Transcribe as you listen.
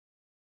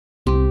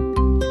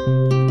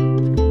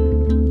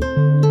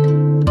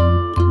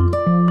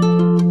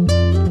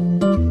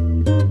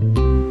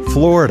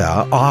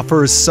Florida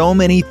offers so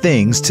many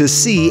things to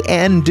see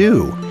and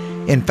do.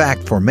 In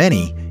fact, for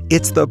many,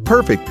 it's the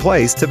perfect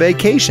place to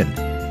vacation.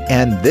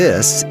 And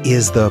this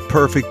is the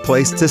perfect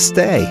place to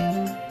stay.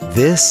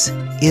 This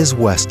is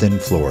Weston,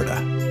 Florida.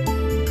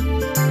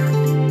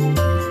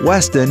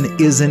 Weston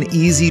is an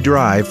easy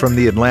drive from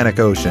the Atlantic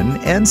Ocean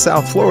and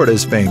South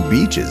Florida's famed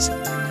beaches.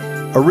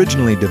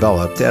 Originally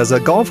developed as a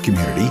golf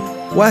community,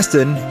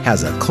 Weston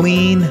has a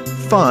clean,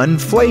 fun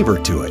flavor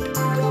to it.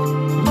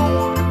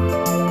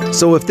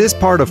 So if this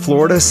part of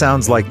Florida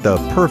sounds like the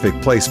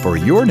perfect place for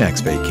your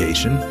next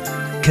vacation,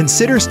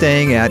 consider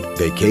staying at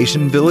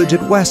Vacation Village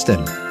at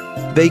Weston,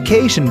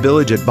 Vacation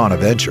Village at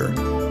Bonaventure,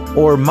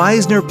 or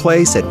Mizner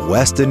Place at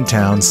Weston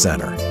Town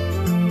Center.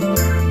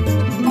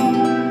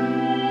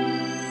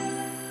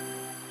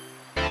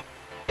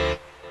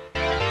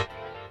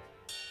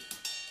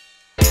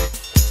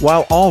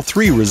 While all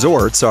three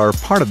resorts are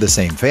part of the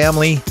same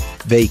family,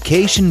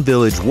 Vacation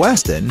Village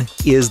Weston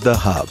is the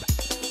hub.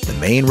 The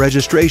main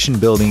registration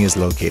building is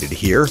located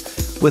here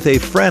with a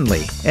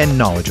friendly and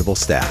knowledgeable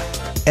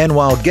staff. And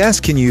while guests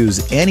can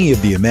use any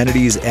of the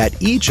amenities at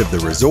each of the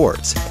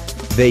resorts,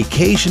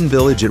 Vacation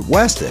Village at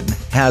Weston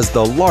has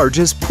the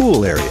largest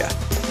pool area,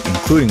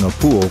 including a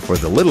pool for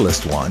the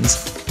littlest ones,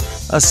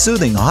 a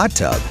soothing hot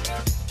tub,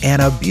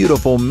 and a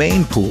beautiful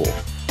main pool,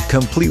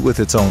 complete with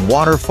its own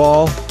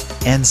waterfall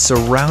and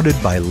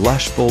surrounded by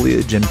lush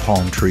foliage and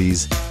palm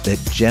trees that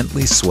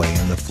gently sway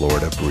in the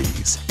Florida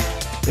breeze.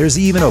 There's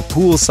even a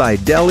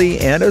poolside deli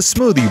and a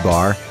smoothie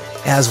bar,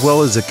 as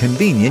well as a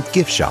convenient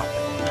gift shop.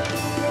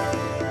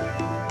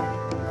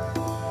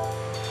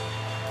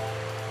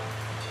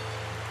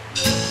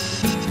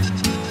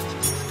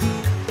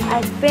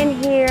 I've been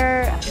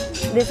here,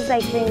 this is I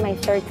think my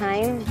third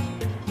time,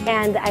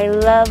 and I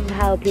love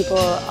how people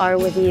are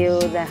with you,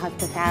 the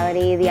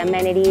hospitality, the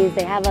amenities.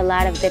 They have a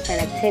lot of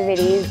different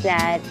activities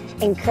that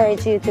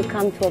encourage you to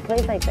come to a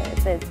place like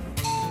this.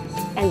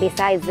 And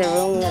besides, the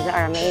rooms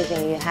are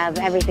amazing. You have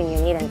everything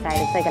you need inside.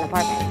 It's like an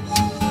apartment.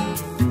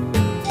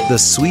 The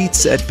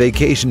suites at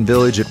Vacation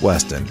Village at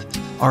Weston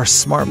are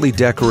smartly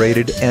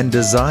decorated and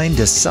designed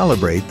to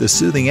celebrate the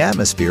soothing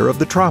atmosphere of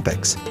the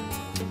tropics.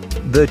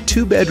 The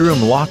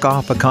two-bedroom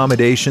lock-off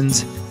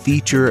accommodations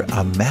feature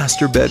a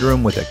master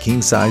bedroom with a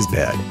king-size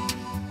bed.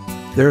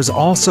 There's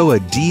also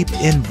a deep,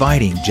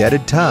 inviting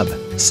jetted tub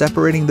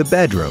separating the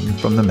bedroom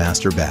from the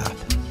master bath.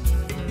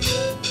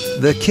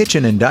 The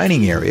kitchen and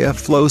dining area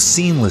flows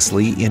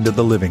seamlessly into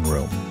the living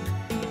room.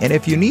 And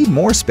if you need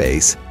more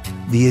space,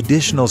 the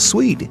additional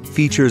suite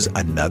features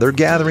another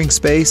gathering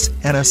space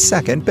and a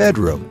second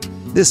bedroom,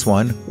 this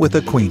one with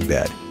a queen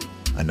bed,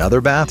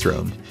 another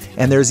bathroom,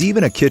 and there's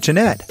even a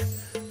kitchenette.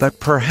 But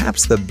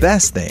perhaps the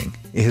best thing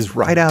is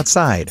right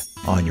outside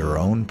on your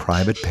own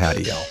private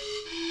patio.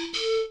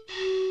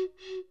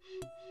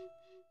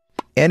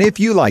 And if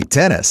you like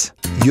tennis,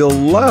 you'll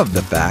love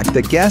the fact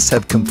that guests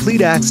have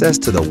complete access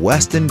to the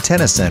Weston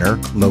Tennis Center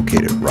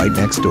located right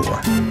next door.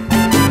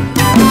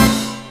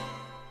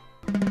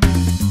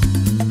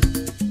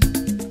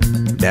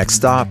 Next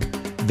stop,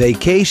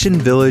 Vacation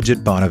Village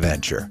at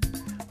Bonaventure.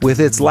 With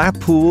its lap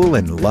pool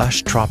and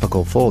lush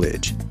tropical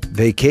foliage,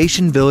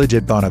 Vacation Village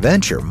at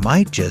Bonaventure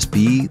might just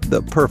be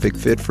the perfect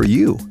fit for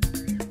you.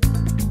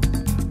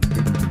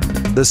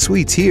 The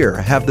suites here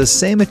have the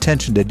same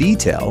attention to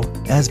detail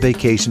as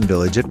Vacation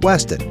Village at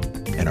Weston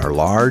and are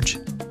large,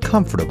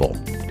 comfortable,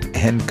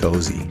 and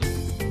cozy.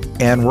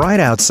 And right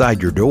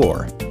outside your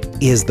door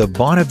is the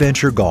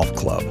Bonaventure Golf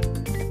Club.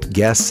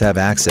 Guests have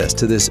access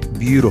to this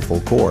beautiful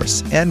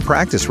course and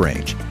practice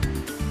range.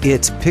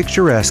 Its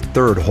picturesque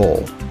third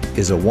hole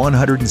is a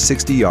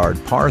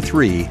 160-yard par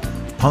 3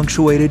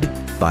 punctuated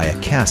by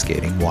a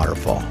cascading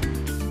waterfall.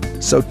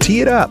 So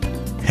tee it up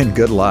and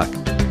good luck.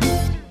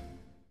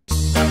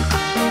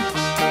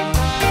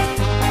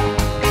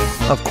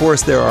 Of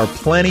course, there are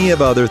plenty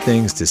of other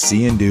things to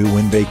see and do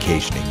when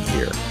vacationing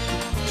here.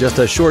 Just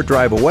a short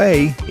drive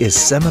away is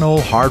Seminole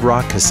Hard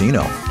Rock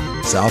Casino,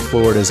 South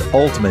Florida's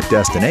ultimate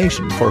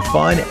destination for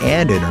fun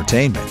and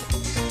entertainment.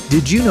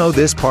 Did you know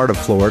this part of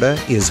Florida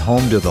is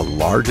home to the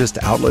largest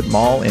outlet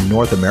mall in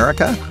North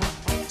America?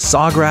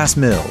 Sawgrass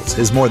Mills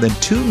is more than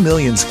 2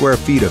 million square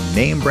feet of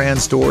name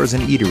brand stores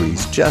and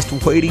eateries just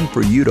waiting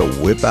for you to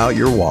whip out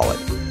your wallet.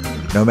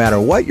 No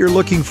matter what you're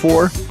looking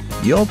for,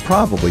 you'll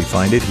probably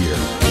find it here.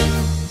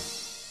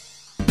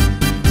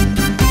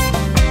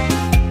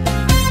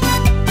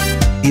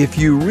 If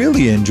you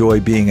really enjoy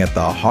being at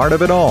the heart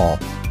of it all,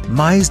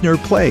 Mizner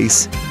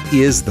Place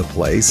is the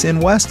place in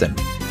Weston.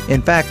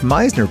 In fact,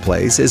 Mizner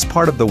Place is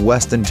part of the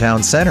Weston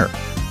Town Center,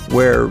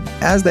 where,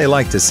 as they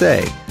like to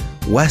say,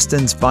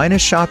 Weston's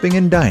finest shopping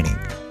and dining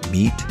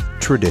meet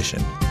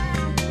tradition.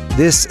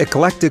 This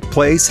eclectic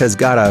place has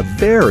got a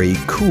very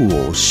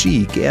cool,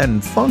 chic,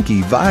 and funky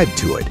vibe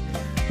to it,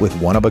 with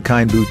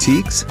one-of-a-kind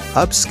boutiques,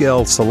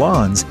 upscale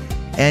salons,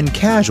 and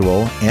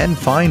casual and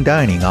fine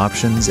dining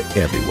options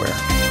everywhere.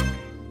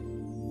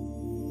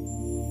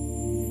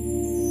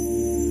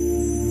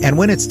 And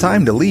when it's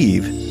time to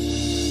leave,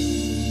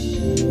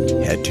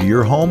 head to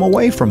your home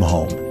away from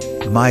home,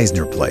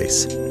 Mizner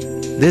Place.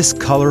 This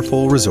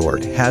colorful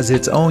resort has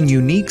its own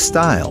unique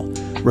style,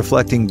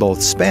 reflecting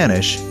both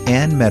Spanish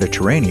and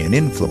Mediterranean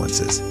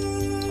influences.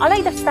 I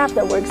like the staff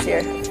that works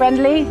here.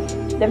 Friendly,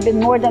 they've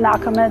been more than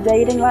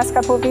accommodating the last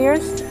couple of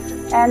years.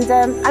 And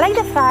I like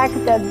the fact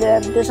that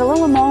there's a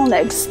little mall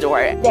next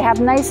door. They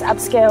have nice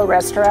upscale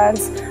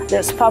restaurants.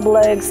 There's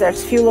Publix,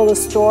 there's a few little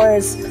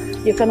stores.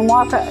 You can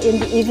walk in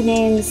the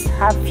evenings,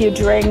 have a few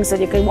drinks,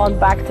 and you can walk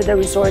back to the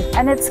resort.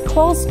 And it's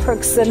close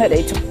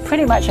proximity to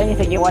pretty much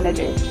anything you want to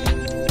do.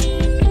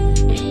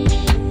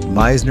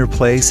 Mizner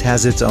Place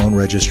has its own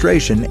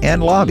registration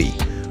and lobby,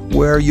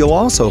 where you'll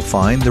also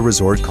find the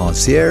resort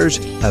concierge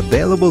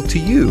available to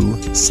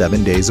you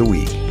 7 days a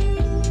week.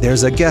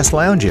 There's a guest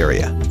lounge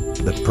area,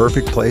 the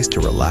perfect place to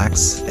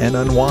relax and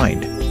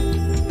unwind.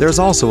 There's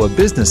also a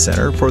business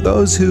center for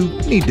those who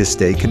need to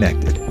stay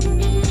connected.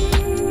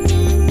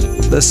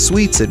 The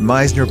suites at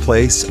Mizner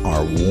Place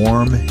are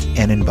warm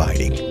and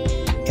inviting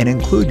and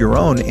include your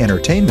own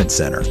entertainment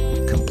center,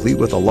 complete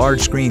with a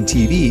large screen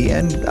TV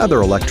and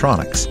other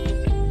electronics.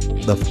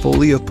 The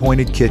fully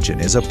appointed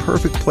kitchen is a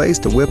perfect place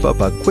to whip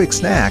up a quick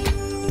snack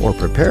or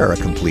prepare a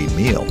complete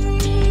meal.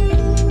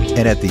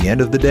 And at the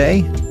end of the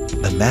day,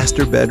 the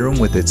master bedroom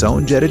with its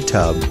own jetted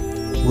tub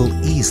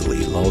will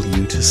easily lull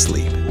you to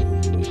sleep.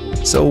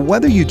 So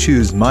whether you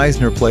choose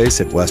Mizner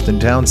Place at Weston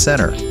Town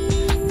Center,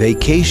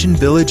 Vacation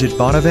Village at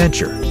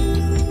Bonaventure,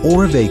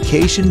 or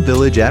Vacation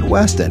Village at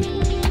Weston,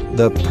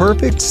 the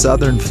perfect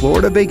Southern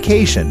Florida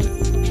vacation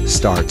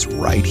starts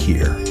right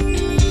here.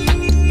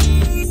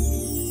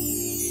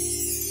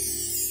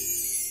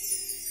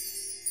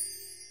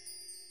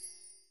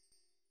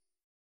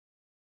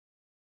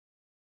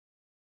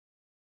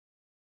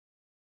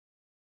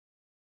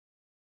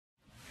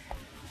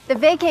 The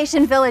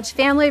Vacation Village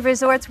family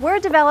resorts were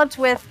developed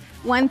with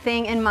one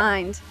thing in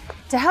mind: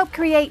 to help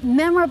create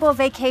memorable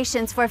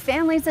vacations for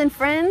families and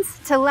friends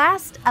to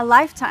last a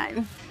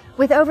lifetime.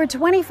 With over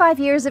 25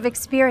 years of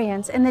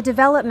experience in the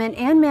development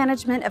and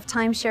management of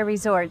timeshare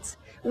resorts,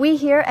 we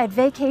here at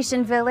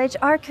Vacation Village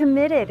are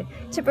committed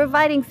to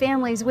providing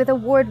families with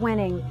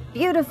award-winning,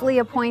 beautifully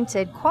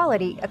appointed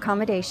quality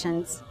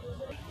accommodations.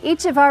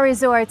 Each of our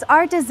resorts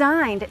are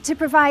designed to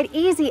provide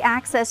easy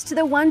access to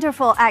the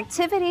wonderful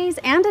activities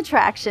and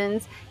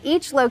attractions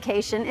each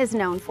location is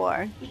known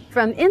for.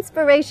 From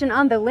inspiration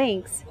on the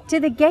links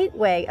to the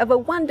gateway of a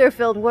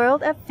wonder-filled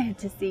world of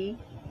fantasy.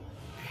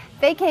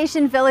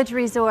 Vacation Village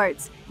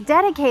Resorts,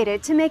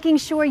 dedicated to making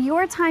sure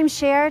your time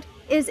shared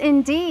is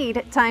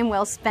indeed time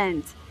well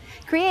spent,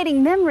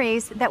 creating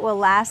memories that will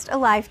last a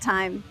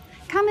lifetime.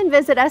 Come and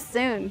visit us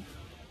soon.